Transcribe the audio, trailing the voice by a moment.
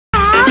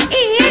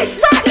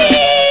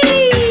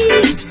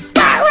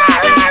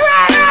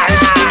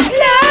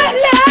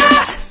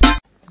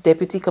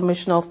Deputy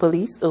Commissioner of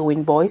Police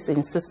Erwin Boyce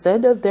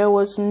insisted that there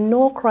was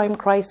no crime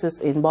crisis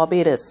in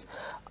Barbados.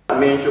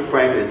 Major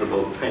crime is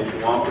about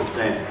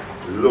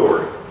 21%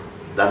 lower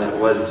than it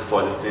was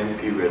for the same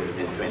period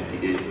in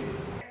 2018.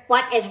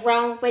 What is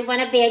wrong with one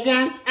of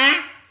Bajans,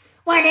 huh?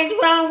 What is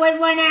wrong with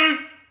one of?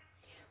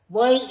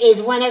 Why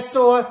is one of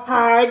so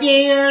hard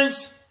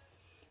ears?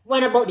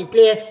 What about the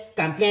place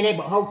complaining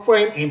about how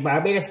crime in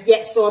Barbados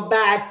gets so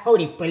bad, how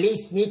the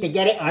police need to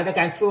get it under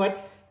control?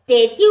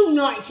 Did you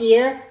not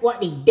hear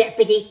what the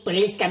Deputy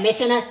Police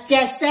Commissioner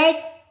just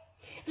said?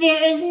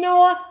 There is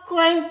no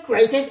crime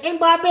crisis in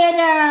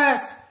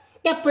Barbados.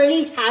 The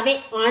police have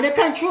it under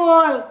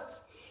control.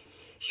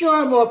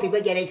 Sure, more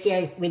people getting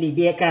killed when the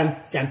day comes,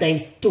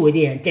 sometimes 2 a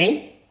day and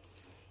 10.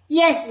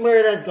 Yes,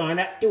 murder's gone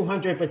up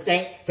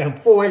 200% from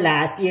 4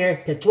 last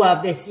year to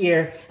 12 this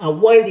year.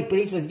 And while the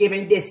police was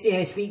giving this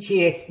same speech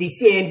here, the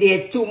same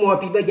day 2 more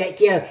people get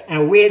killed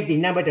and raised the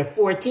number to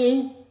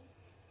 14.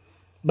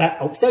 But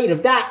outside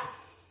of that,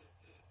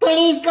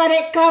 police got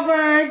it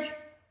covered.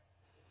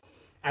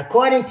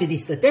 According to the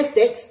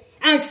statistics,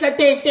 and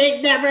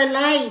statistics never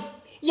lie.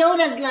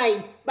 Jonas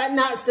lie, but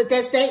not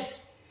statistics.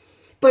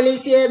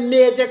 Police here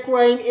major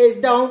crime is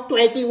down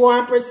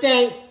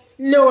 21%,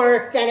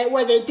 lower than it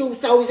was in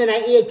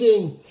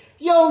 2018.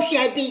 You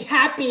should be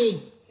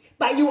happy,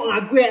 but you are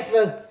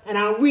ungrateful and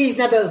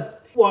unreasonable.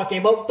 Talking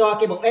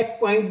about if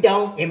crime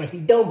down, it must be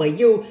done by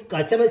you,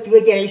 because some of those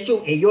people getting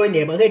shot in your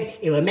neighborhood,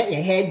 it will make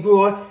your head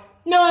grow.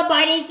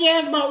 Nobody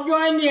cares about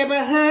your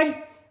neighborhood.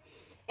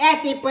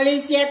 If the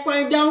police say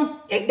crime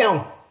down, it's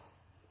down.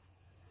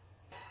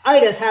 I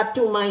just have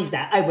 2 minds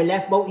that I will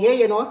left out here,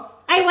 you know.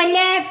 I will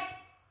left.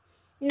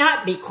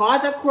 Not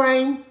because of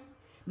crime,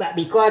 but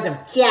because of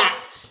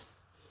cats.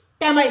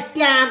 There much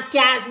damn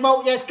cats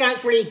about this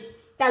country.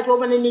 That's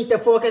what we need to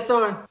focus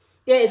on.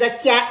 There is a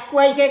cat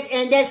crisis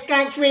in this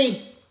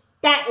country.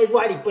 That is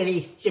what the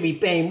police should be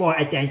paying more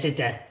attention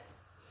to.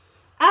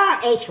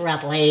 RH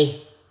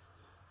Ratley.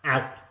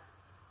 Out.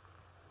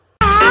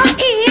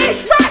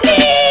 RH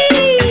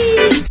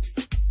Ratley!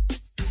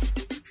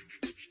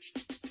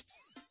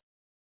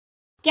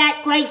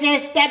 Cat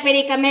crisis,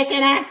 Deputy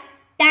Commissioner.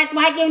 That's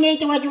what you need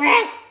to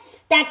address.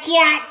 The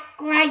cat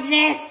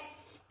crisis.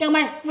 Too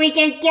much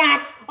freaking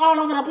cats all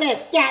over the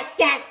place. Cats.